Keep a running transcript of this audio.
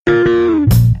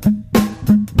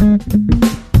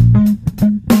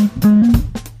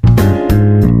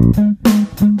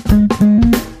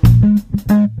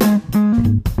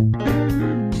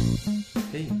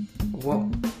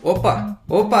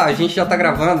gente já tá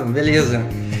gravando, beleza.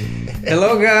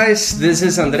 Hello guys, this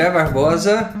is André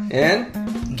Barbosa and...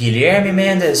 Guilherme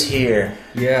Mendes here.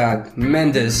 Yeah,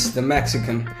 Mendes, the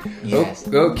Mexican. Yes.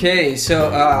 Okay, so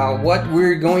what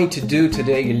we're going to do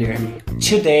today, Guilherme?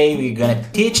 Today we're gonna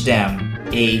teach them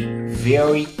a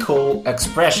very cool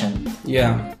expression.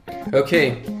 Yeah,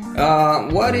 okay.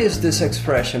 What is this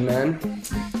expression, man?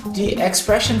 The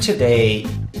expression today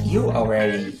you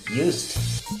already used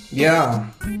Yeah,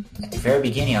 at the very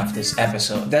beginning of this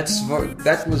episode. that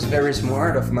was very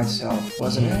smart of myself,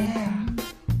 wasn't it?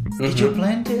 Did you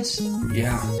plan this?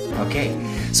 Yeah. Okay.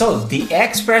 So the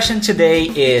expression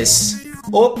today is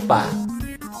opa.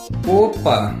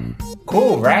 Opa.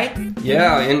 Cool, right?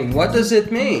 Yeah, and what does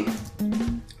it mean?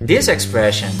 This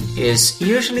expression is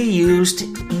usually used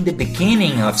in the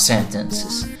beginning of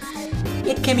sentences.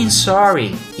 It can mean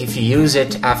sorry if you use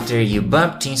it after you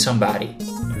bumped in somebody.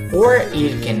 Or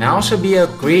it can also be a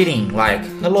greeting like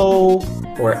hello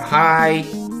or hi.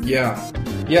 Yeah.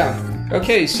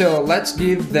 Okay, so let's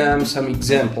give them some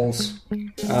examples.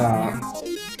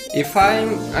 If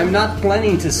I'm not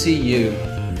planning to see you,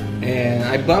 and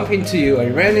I bump into you,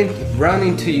 I run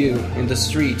into you in the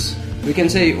streets, we can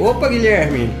say, Opa,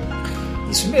 Guilherme.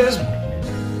 Isso mesmo.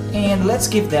 And let's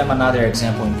give them another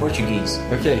example in Portuguese.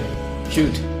 Okay,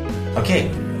 shoot. Ok.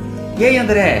 E aí,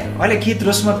 André? Olha aqui,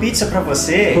 trouxe uma pizza pra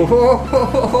você.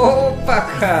 Opa,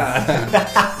 cara.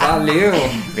 Valeu.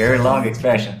 Very long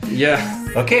expression. Yeah.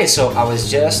 Okay, so I was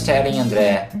just telling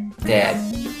André that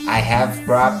I have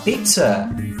brought pizza.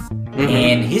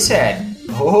 And he said,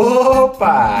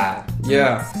 Opa!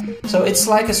 Yeah. So it's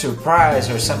like a surprise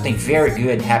or something very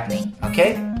good happening,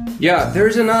 okay? Yeah,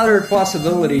 there's another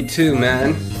possibility too,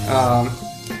 man.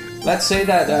 Let's say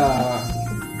that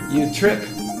you trip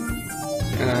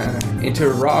into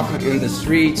a rock in the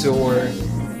streets, or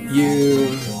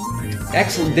you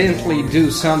accidentally do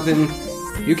something.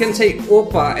 You can say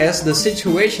opa as the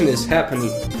situation is happening.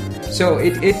 So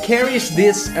it carries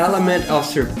this element of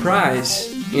surprise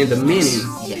in the meaning.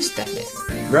 Yes, definitely.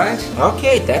 Right?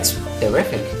 Okay, that's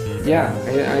terrific. Yeah,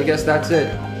 I guess that's it.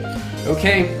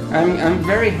 Okay, I'm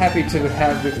very happy to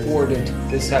have recorded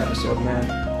this episode, man.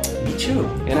 Me too.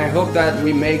 And I hope that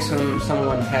we make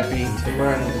someone happy to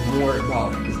learn more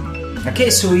about it.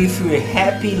 Okay, so if you're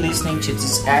happy listening to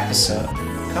this episode,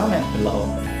 comment below.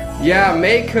 Yeah,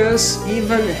 make us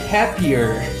even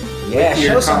happier. Yeah, with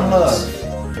your show some comments.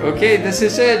 love. Okay, this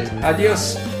is it.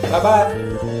 Adios. Bye-bye.